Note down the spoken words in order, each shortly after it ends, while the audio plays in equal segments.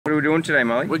we doing today,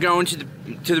 Molly? We're going to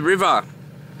the river.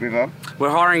 River?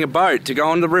 We're hiring a boat to go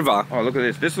on the river. Oh, look at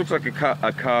this. This looks like a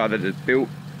car that is built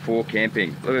for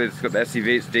camping. Look at this. It's got the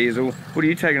SUV, it's diesel. What are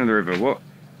you taking to the river? What?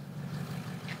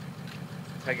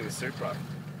 Taking the Supra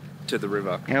to the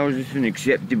river. How is this an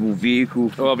acceptable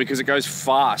vehicle? Well, because it goes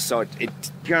fast, so it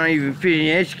Can't even fit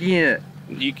an esky in it.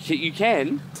 you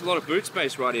can. It's a lot of boot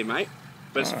space right here, mate.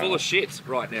 But it's full of shit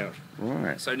right now.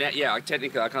 Right. So now, yeah,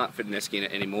 technically I can't fit an esky in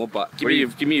it anymore. But give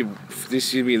me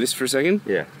this for a second.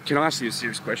 Yeah. Can I ask you a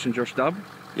serious question, Josh Dub?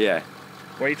 Yeah.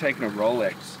 Why are you taking a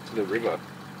Rolex to the river?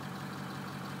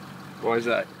 Why is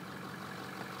that?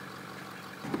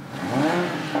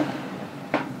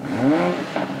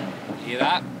 You hear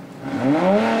that?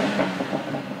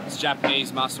 It's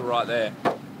Japanese muscle right there.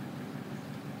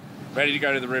 Ready to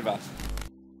go to the river.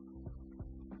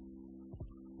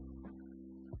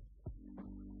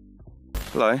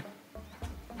 Hello.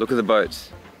 Look at the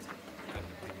boats.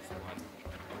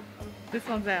 This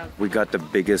one's ours. We got the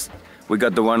biggest. We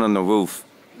got the one on the roof.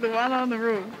 The one on the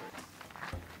roof.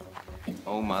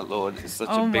 Oh my lord, it's such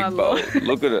Oh a big my boat.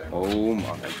 Look at it. Oh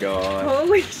my god.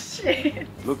 Holy shit.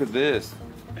 Look at this.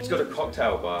 It's got a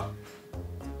cocktail bar.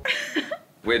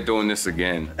 We're doing this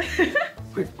again.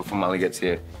 Quick, before Molly gets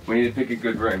here. We need to pick a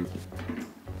good room.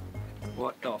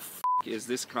 What the f is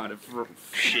this kind of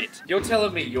shit? You're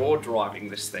telling me you're driving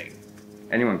this thing?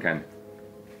 Anyone can.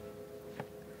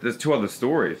 There's 2 other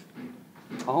stories.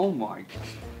 Oh my.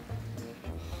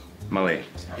 Molly,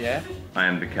 Yeah? I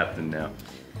am the captain now.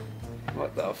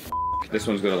 What the f? This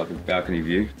one's got like a balcony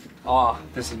view. Oh,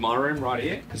 this is my room right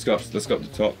here? Let's go up the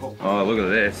top. Oh, look at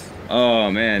this.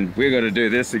 Oh man, we gotta do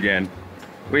this again.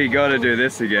 We gotta do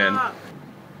this again.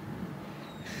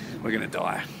 We're gonna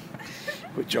die.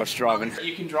 With Josh driving.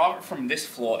 You can drive it from this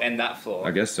floor and that floor.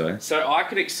 I guess so. So I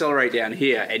could accelerate down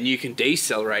here and you can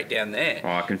decelerate down there. Oh,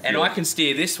 I can feel And it. I can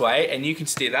steer this way and you can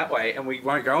steer that way and we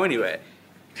won't go anywhere.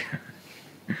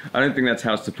 I don't think that's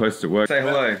how it's supposed to work. Say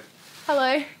hello.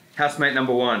 Hello. Housemate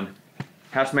number 1.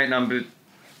 Housemate number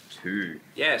 2.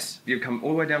 Yes. You've come all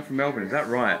the way down from Melbourne, is that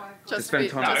right? Just spend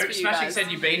for- time. No, Just for you Smashing guys.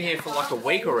 said you've been here for like a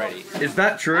week already. Is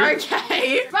that true?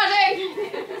 Okay.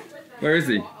 Smashing! Where is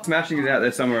he? Smashing is out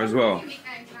there somewhere as well.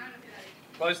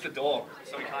 Close the door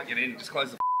so he can't get in. Just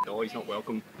close the door, he's not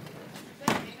welcome.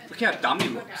 Look how dumb he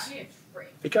looks.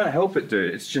 You can't help it,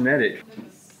 dude. It's genetic.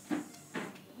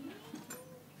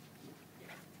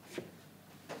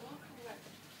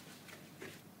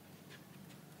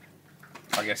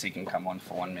 I guess he can come on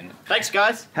for 1 minute. Thanks,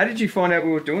 guys. How did you find out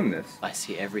we were doing this? I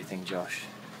see everything, Josh.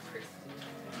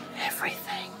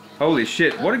 Everything. Holy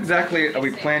shit, what exactly are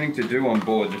we planning to do on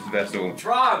board this vessel?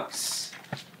 Drugs!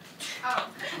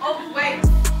 Oh, wait.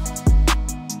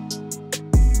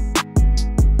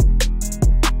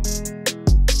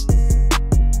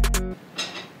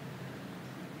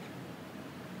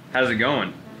 How's it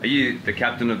going? Are you the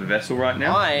captain of the vessel right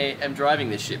now? I am driving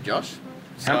this ship, Josh.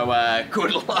 So,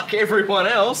 good luck, everyone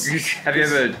else. Have you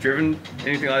ever driven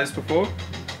anything like this before?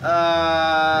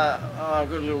 I've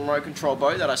got a little remote control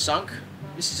boat that I sunk.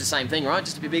 This is the same thing, right?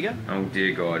 Just a bit bigger? Oh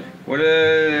dear God. What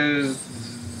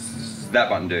does that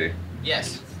button do?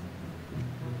 Yes.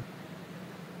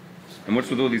 And what's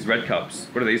with all these red cups?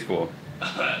 What are these for?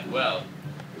 Well,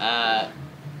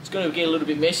 it's going to get a little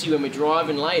bit messy when we're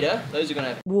driving later. Those are going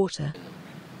to have water.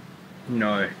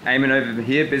 No. Eamon over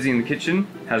here, busy in the kitchen.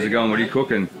 How's it going? What are you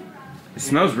cooking? It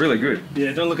smells really good.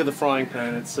 Yeah, don't look at the frying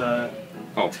pan. It's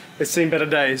Oh, it's seen better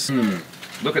days.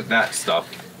 look at that stuff.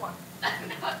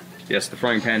 Yes, the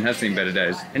frying pan has seen better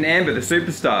days. And Amber, the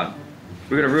superstar.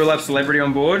 We've got a real life celebrity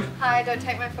on board. Hi, don't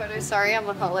take my photos. Sorry, I'm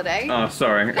on holiday. Oh,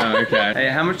 sorry. Oh, okay. Hey,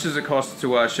 how much does it cost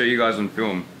to show you guys on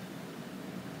film?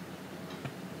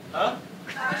 Huh?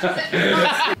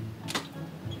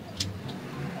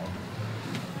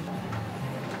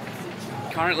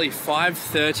 Currently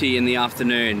 5:30 in the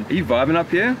afternoon. Are you vibing up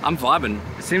here? I'm vibing.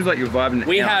 It seems like you're vibing.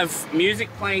 We out. have music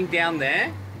playing down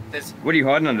there. There's What are you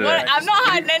hiding under there? I'm not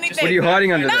hiding anything. What are you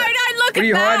hiding under No, there? don't look What are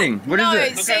you at that. hiding? What is no,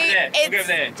 it? See, Look over there. It's, Look over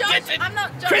there. Josh, I'm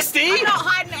not. Josh, Christy! I'm not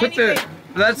hiding Put anything.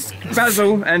 that's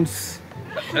basil and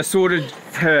assorted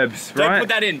herbs, Don't right? put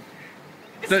that in.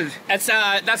 So-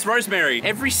 That's rosemary.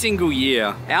 Every single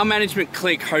year, our management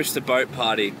clique hosts a boat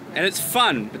party, and it's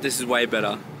fun. But this is way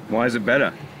better. why is it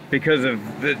better? Because of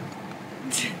the.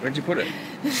 Where'd you put it?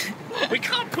 We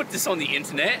can't put this on the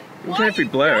internet. You can't if we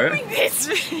blur it. This.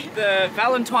 The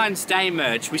Valentine's Day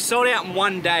merch, we sold out in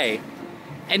 1 day.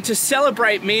 And to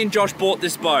celebrate, me and Josh bought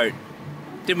this boat.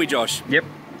 Didn't we, Josh? Yep.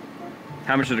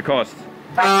 How much did it cost?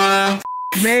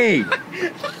 Me!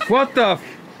 What the f?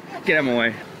 Get out of my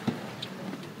way.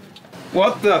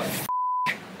 What the f?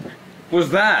 was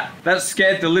that? That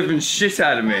scared the living shit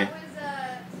out of me.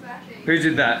 That was smashing. Who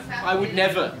did that? I would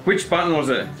never. Which button was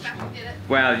it? Smashing did it.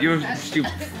 Wow,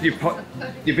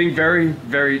 you're being very,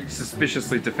 very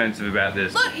suspiciously defensive about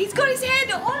this. Look, he's got his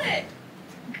hand on it.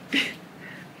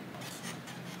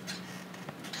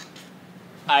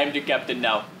 I'm the captain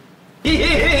now.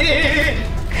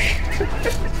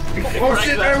 Oh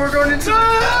shit, no, we're going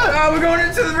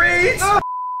into the reeds!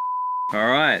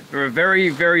 Alright, for a very,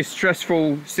 very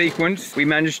stressful sequence, we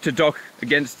managed to dock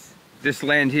against this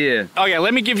land here. Okay,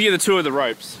 let me give you the two of the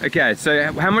ropes. Okay,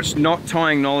 so how much knot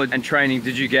tying knowledge and training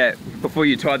did you get before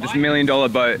you tied this $1 million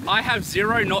boat? I have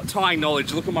 0 knot tying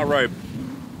knowledge. Look at my rope.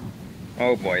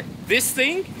 Oh boy. This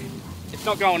thing, it's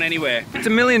not going anywhere. It's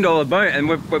 $1 million boat and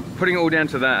we're putting it all down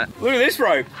to that. Look at this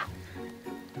rope.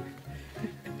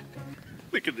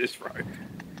 Look at this rope.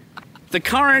 The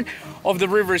current of the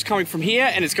river is coming from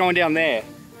here and it's going down there.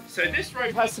 So this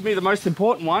rope has to be the most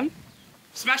important one.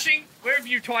 Smashing, where have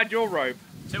you tied your rope?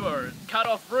 To a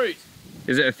cut-off route.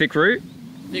 Is it a thick route?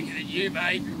 Thicker than you,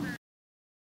 mate.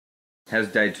 How's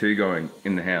day 2 going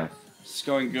in the house? It's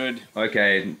going good.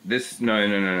 Okay, this, no.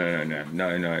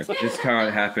 This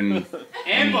can't happen.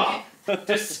 Amber,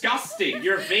 disgusting.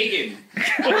 You're a vegan.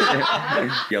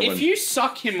 Yelling. If you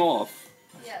suck him off,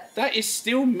 Yeah. that is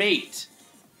still meat.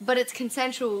 But it's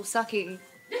consensual sucking.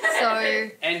 So,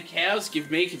 And cows give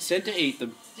me consent to eat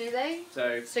them. do they?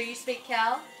 So So you speak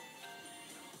cow?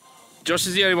 Josh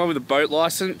is the only one with a boat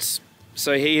license,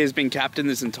 so he has been captain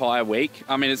this entire week.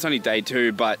 I mean, it's only day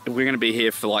 2, but we're going to be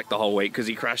here for like the whole week because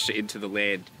he crashed it into the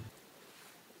land.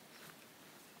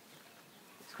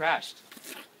 It's crashed.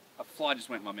 A fly just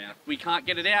went in my mouth. We can't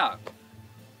get it out.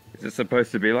 Is it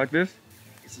supposed to be like this?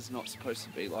 This is not supposed to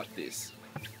be like this.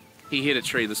 He hit a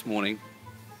tree this morning.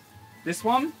 This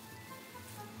one,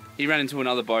 he ran into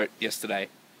another boat yesterday.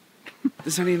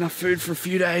 There's only enough food for a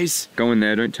few days. Go in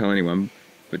there, don't tell anyone,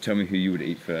 but tell me who you would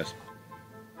eat first.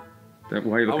 Why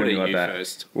are you I looking would at me eat like you that?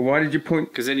 first. Well, why did you point?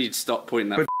 Because then you'd stop pointing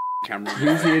that camera.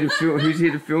 Who's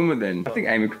here to film it then? I think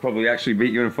Amy could probably actually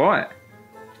beat you in a fight.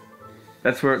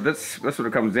 That's what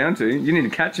it comes down to. You need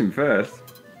to catch him first.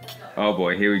 Oh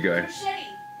boy, here we go. Machete,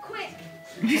 quick!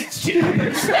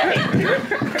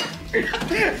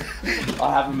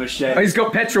 I have a machete. Oh, he's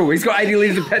got petrol. He's got 80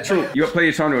 litres of petrol. You got plenty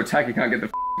of time to attack. You can't get the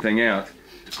thing out.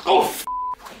 Oh,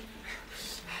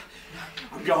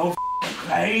 I'm going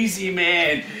crazy,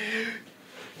 man.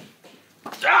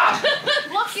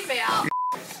 Lock him out.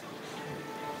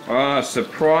 Oh,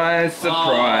 surprise,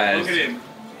 surprise. Oh, look at him.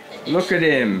 Look at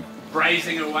him.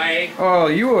 Brazing away. Oh,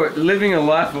 you are living a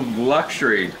life of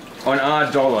luxury on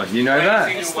our dollar. You know that?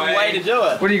 Brazing That's the way to do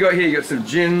it. What do you got here? You got some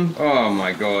gin. Oh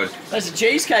my god. There's a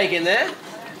cheesecake in there.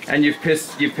 And you've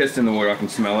pissed in the water. I can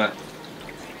smell it.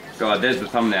 God, there's the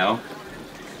thumbnail.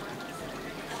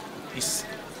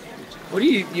 What are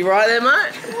you right there,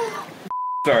 mate?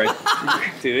 Sorry.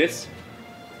 Do this.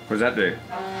 What does that do?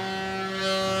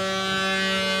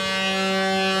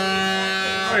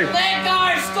 Hey. Let go!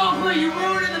 Stop it! You're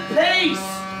ruining the piece!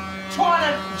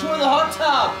 Trying to enjoy the hot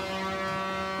tub!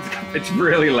 It's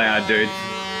really loud, dude.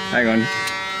 Hang on.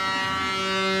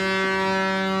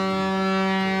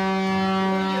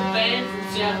 You're banned from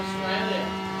South Australia.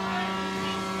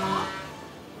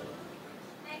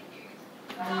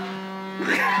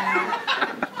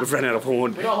 We've run out of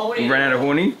horn. We're not horny. Ran out of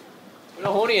horny? We're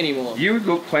not horny anymore. You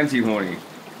look plenty horny.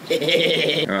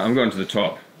 Alright, I'm going to the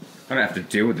top. I don't have to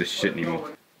deal with this shit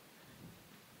anymore.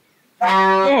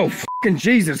 Oh, fucking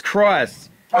Jesus Christ.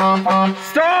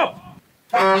 Stop!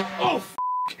 Oh,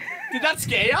 did that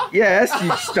scare you? Yes,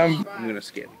 you stump. I'm gonna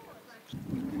scare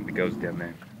you. The girl's down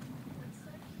there.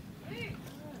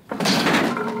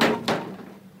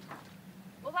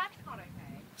 Well, that's not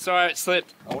okay. Sorry, it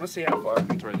slipped. I want to see how far I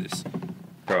can throw this.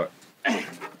 Right.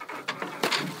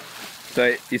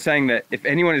 So you're saying that if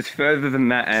anyone is further than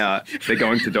that out, they're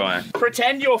going to die.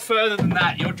 Pretend you're further than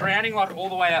that. You're drowning like all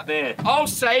the way out there. I'll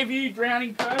save you,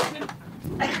 drowning person.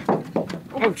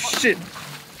 Oh shit!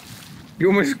 You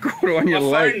almost caught it on your My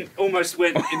leg. phone almost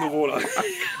went in the water.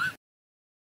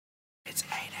 It's 8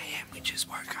 AM. We just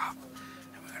woke up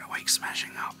and we're gonna wake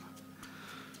Smashing up.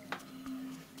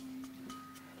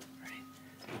 Ready?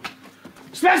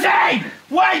 Smashing!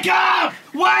 Wake up!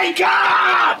 Wake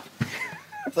up!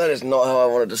 That is not how I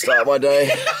wanted to start my day.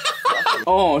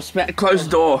 Oh, close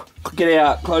the door. Get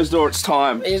out. Close the door. It's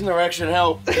time. Ease and erection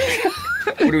help.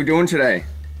 What are we doing today?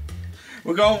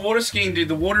 We're going water skiing, dude.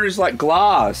 The water is like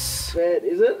glass.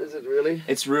 Is it? Is it really?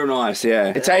 It's real nice,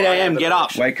 yeah. It's 8 AM. Get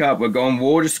up. Wake up, we're going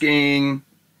water skiing.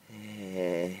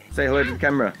 Say hello to the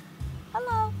camera.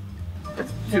 Hello.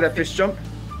 See that fish jump?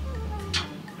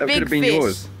 That Big could have been fish.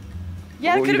 yours.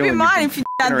 Yeah, it could have been mine if you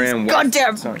had this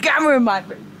goddamn camera in my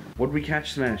face. What did we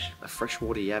catch, Smash? A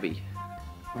freshwater yabby.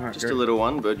 All right, Just a little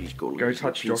one, but he's got. Go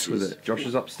touch Josh with it. Josh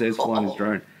is upstairs flying his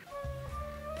drone.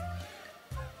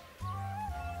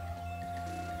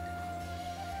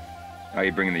 Oh,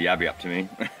 you're bringing the yabby up to me.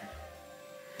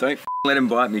 Don't let him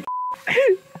bite me.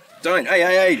 Don't.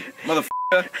 Hey,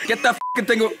 motherfucker. Get that fucking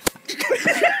thing up.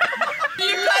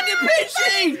 You got your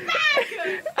peachy!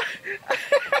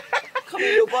 Come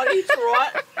here, little buddy, it's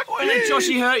alright. Won't let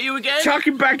Joshy hurt you again. Chuck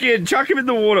him back in. Chuck him in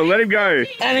the water. Let him go.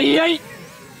 And he ain't.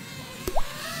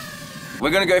 We're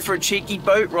gonna go for a cheeky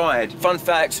boat ride. Fun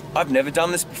fact, I've never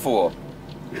done this before.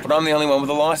 But I'm the only one with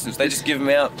a license. They just give them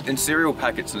out in cereal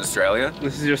packets in Australia.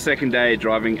 This is your second day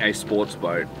driving a sports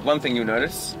boat. One thing you'll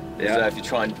notice is that if you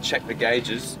try and check the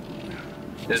gauges,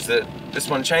 is that this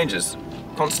one changes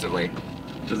constantly.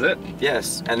 Does it?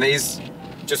 Yes. And these,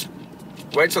 just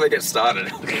wait till they get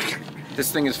started. This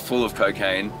thing is full of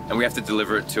cocaine, and we have to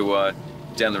deliver it to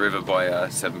down the river by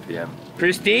 7 p.m.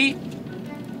 Christy?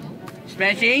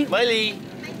 Smashing? Miley.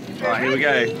 Alright, here we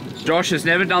go. Josh has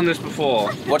never done this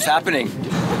before. What's happening?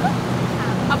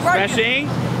 Smashing?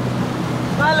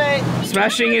 Miley.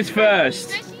 Smashing is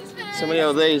first. So many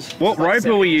of these. What rope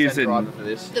are we using?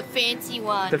 The fancy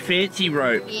one. The fancy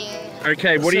rope. Yeah.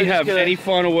 Okay, what do you have? Any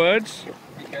final words?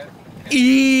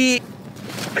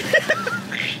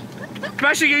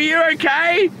 Smashing, are you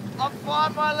okay? I'm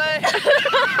fine, Miley.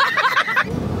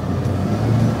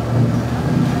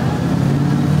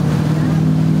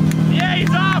 Yeah,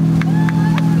 he's up!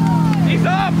 He's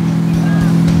up!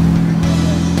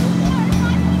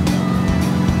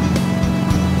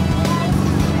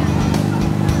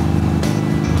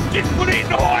 Just put it in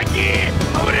high gear!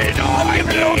 Put it in high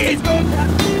gear!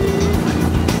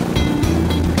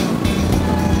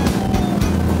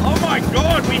 Oh my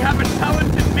god, we have a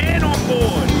talented man on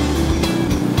board!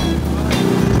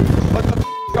 What the f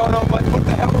going on, mate? What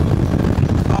the hell?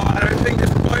 Oh, I don't think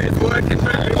this boat is working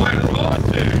very well,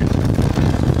 dude.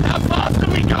 How fast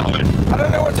are we going? I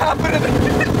don't know what's happening.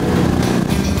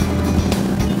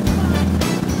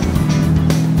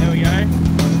 There we go.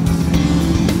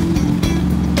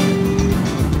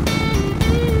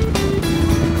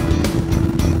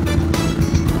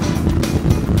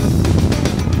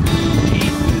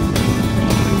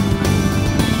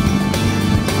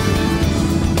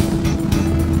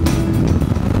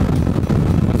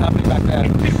 What's happening back there?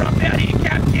 Get up out here,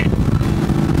 Captain.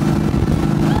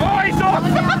 Oh, he's off!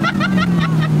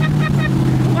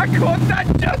 I caught that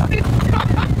just in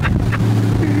time!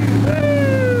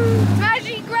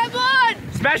 Smashing, grab on!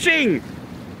 Smashing!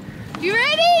 You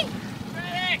ready?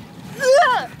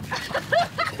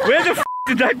 Where the f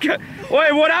did that go?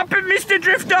 Wait, what happened, Mr.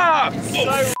 Drifter? Oh,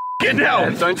 f***ing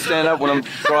hell! Don't stand up when I'm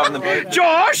driving the boat.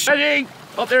 Josh!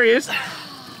 Oh, there he is.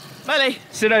 Miley.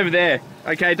 Sit over there.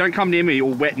 Okay, don't come near me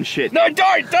all wet and shit. No,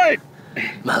 don't!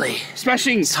 Miley.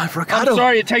 Smashing! It's time for a I'm cuddle.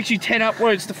 sorry, it takes you 10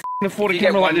 upwards to f***ing afford a You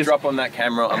camera get like one this. drop on that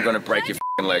camera, I'm gonna break your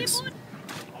f***ing legs.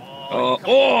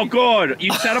 Oh god,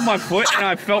 you sat on my foot and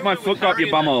I felt my foot go up your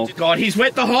bumhole. God, he's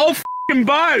wet the whole f***ing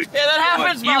boat! Yeah, that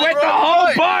happens, You wet the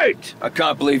whole boat! I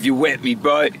can't believe you wet me,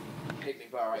 boat. Pick me,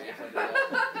 bro, if I do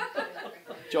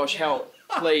that. Josh, help,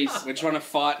 please. We're trying to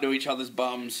fight to each other's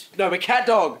bums. No, but cat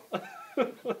dog.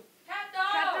 Cat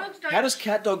dog. How does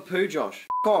cat dog poo, Josh?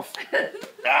 F off.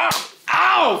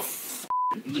 Ow!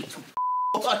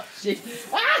 Oh, shit.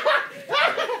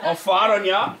 I'll fart on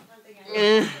ya.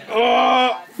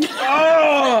 Oh!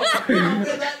 Where'd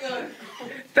that go?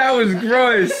 That was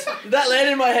gross. Did that land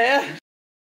in my hair?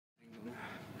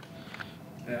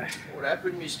 What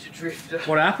happened, Mr. Drifter?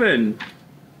 What happened?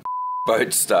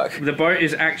 Boat stuck. The boat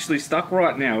is actually stuck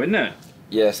right now, isn't it?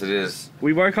 Yes, it is.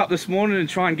 We woke up this morning and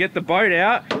try and get the boat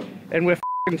out, and we're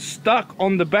f***ing stuck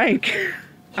on the bank.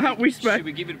 Aren't we, Smash? Should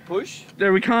we give it a push?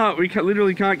 No, we can't.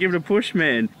 Literally can't give it a push,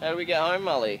 man. How do we get home,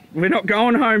 Molly? We're not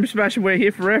going home, Smash, and we're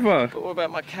here forever. But what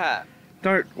about my cat?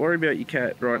 Don't worry about your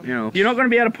cat right now. You're not going to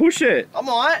be able to push it. I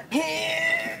might.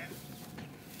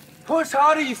 Push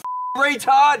harder, you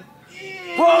retard!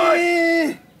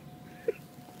 Push!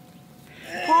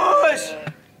 Push!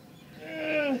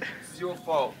 This is your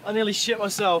fault. I nearly shit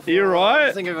myself. Are you right?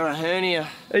 I think I got a hernia.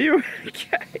 Are you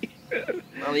okay?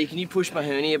 Molly, can you push my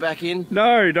hernia back in?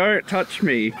 No, don't touch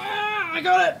me. Ah, I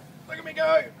got it! Look at me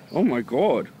go! Oh my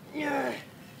god. Yeah.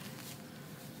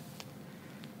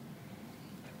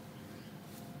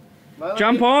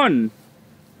 Jump on.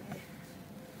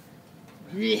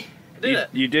 Yeah. Did it?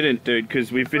 You didn't, dude,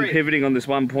 because we've been Free. pivoting on this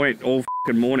one point all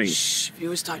f***ing morning. Shh,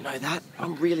 viewers don't know that.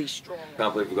 I'm really strong.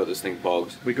 Can't believe we got this thing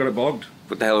bogged. We got it bogged.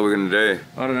 What the hell are we gonna do?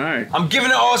 I don't know. I'm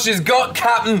giving it all she's got,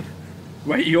 Captain!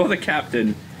 Wait, you're the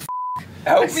captain.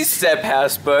 Help me step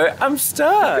houseboat. I'm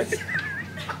stuck.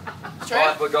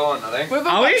 Alright, we're going, I think. We've Are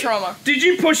got we? trauma. Did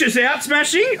you push us out,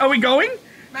 Smashing? Are we going?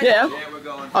 Yeah. Yeah, we're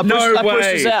going. I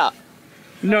pushed us out.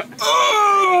 No.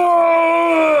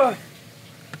 Oh!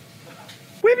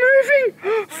 We're moving!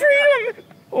 Freedom!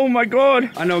 Oh my god.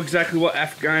 I know exactly what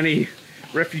Afghani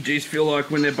refugees feel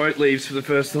like when their boat leaves for the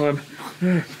first time.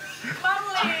 I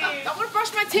want to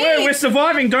brush my teeth. We're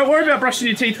surviving. Don't worry about brushing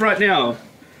your teeth right now.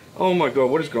 Oh my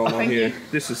god, what is going on here?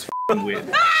 This is f***ing weird.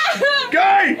 Go!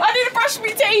 I need to brush my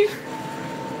teeth.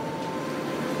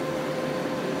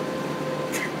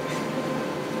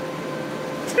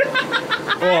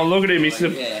 Oh, look at him.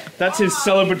 That's his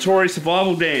celebratory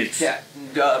survival dance.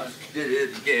 Captain Dobbs did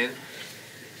it again.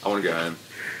 I want to go home.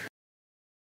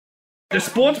 The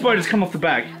sports boat has come off the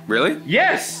back. Really?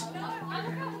 Yes!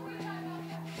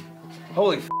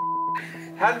 Holy f***.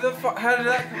 How did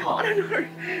that come on? I don't know.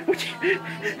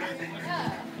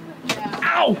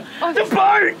 Ow! The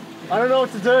boat! I don't know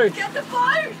what to do. Get the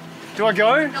boat! Do I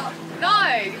go? No.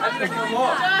 How did they come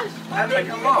off? How did they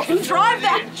come off? Drive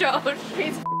that, Josh.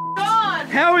 He's gone.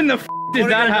 How in the f did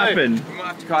that happen? We might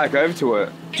have to kayak over to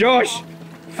it. Josh,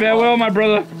 farewell, my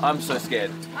brother. I'm so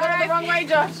scared. The wrong way,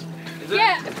 Josh.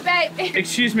 Yeah, babe.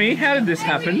 Excuse me, how did this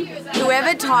happen?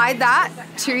 Whoever tied that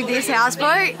to this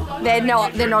houseboat, they're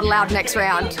not allowed next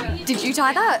round. Did you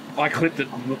tie that? I clipped it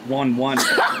 1-1.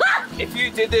 If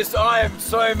you did this, I am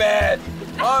so mad.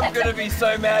 I'm gonna be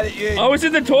so mad at you. I was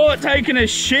in the toilet taking a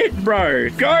shit, bro.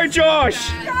 Go, Josh!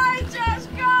 Go, Josh,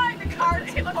 go. The car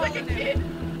looks like a kid.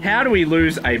 How do we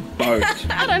lose a boat?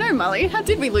 I don't know, Molly. How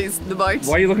did we lose the boat?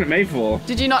 Why are you looking at me for?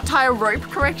 Did you not tie a rope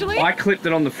correctly? I clipped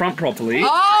it on the front properly.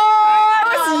 Oh, it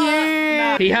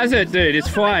was you. He has it, dude. It's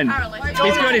fine.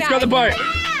 He's good. He's got the boat.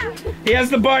 He has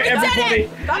the boat, everybody.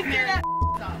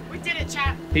 We did it,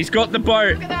 chat. He's got the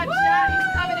boat. Look at that, chat.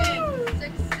 He's coming in.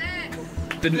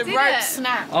 The Rope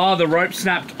snapped. Oh, the rope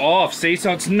snapped off. See,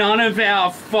 so it's none of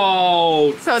our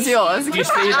fault. So it's yours. You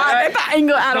see that?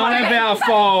 Angle out of None my of our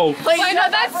fault. Wait, no,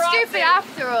 that's stupid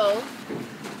after all.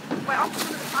 We're all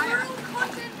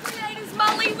Content creators,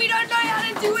 Molly, we don't know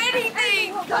how to do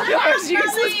anything. You're the most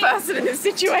useless person in this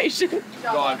situation.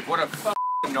 God, what a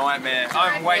f***ing nightmare.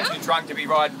 I'm way too drunk to be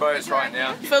riding boats right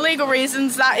now. For legal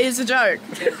reasons, that is a joke.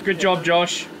 Good job,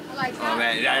 Josh. Oh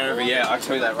man, it ain't over yet. I'll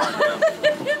tell you that right now.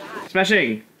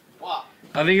 Smashing. What?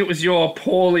 I think it was your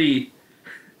poorly...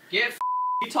 Yeah,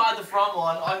 you tied the front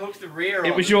one, I hooked the rear on.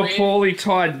 It was your poorly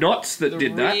tied knots that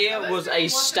did that. The rear was a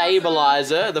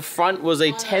stabilizer, the front was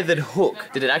a tethered hook.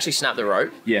 Did it actually snap the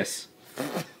rope? Yes.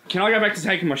 Can I go back to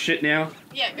taking my shit now?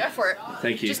 Yeah, go for it.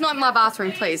 Thank you. Just not in my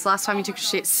bathroom, please. Last time you took a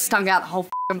shit, stunk out the whole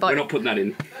f***ing boat. We're not putting that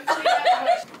in.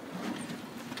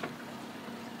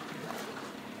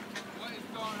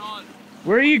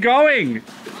 Where are you going?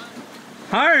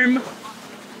 Home?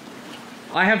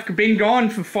 I have been gone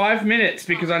for 5 minutes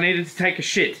because I needed to take a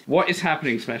shit. What is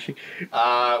happening, Smashing?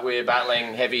 We're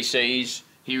battling heavy seas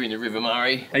here in the River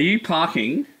Murray. Are you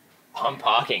parking? I'm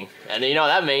parking. And you know what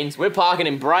that means? We're parking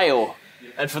in Braille.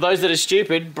 And for those that are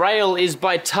stupid, Braille is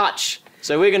by touch.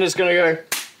 So we're just gonna go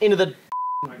into the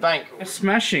bank.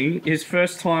 Smashing his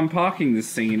first time parking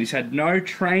this thing and he's had no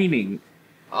training.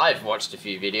 I've watched a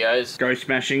few videos. Go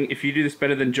Smashing. If you do this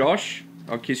better than Josh,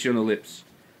 I'll kiss you on the lips.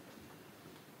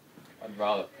 I'd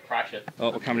rather crash it. Oh,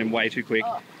 we're coming in way too quick.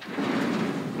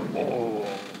 Oh,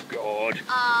 God.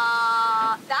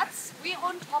 We're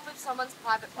on top of someone's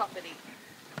private property.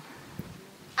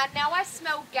 And now I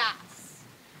smell gas.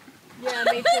 Yeah,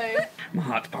 me too. My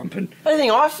heart's pumping.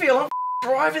 Anything I feel, I'm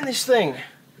driving this thing.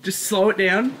 Just slow it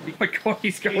down. Oh my God,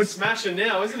 he's going. He's smashing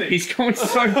now, isn't he? He's going so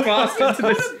fast into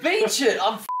this. Beach it.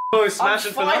 I'm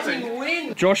smashing for nothing. fighting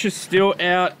wind. Josh is still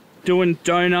out doing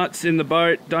donuts in the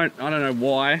boat. I don't know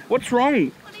why. What's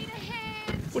wrong? I need a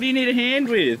hand. What do you need a hand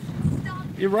with?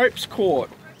 Your rope's caught.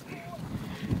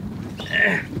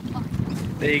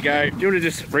 There you go. Do you want to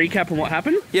just recap on what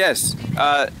happened? Yes,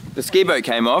 the ski boat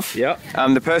came off. Yep.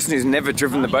 The person who's never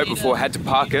driven the boat before had to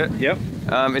park it. Yep.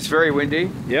 It's very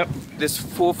windy. Yep. This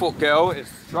 4-foot girl is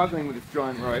struggling with this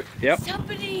giant rope. Yep.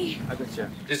 Somebody. I gotcha.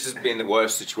 This has been the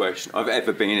worst situation I've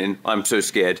ever been in. I'm so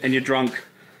scared. And you're drunk.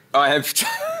 I have...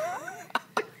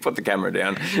 Put the camera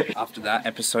down. After that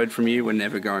episode from you, we're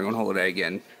never going on holiday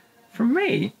again. From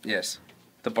me? Yes.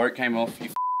 The boat came off, you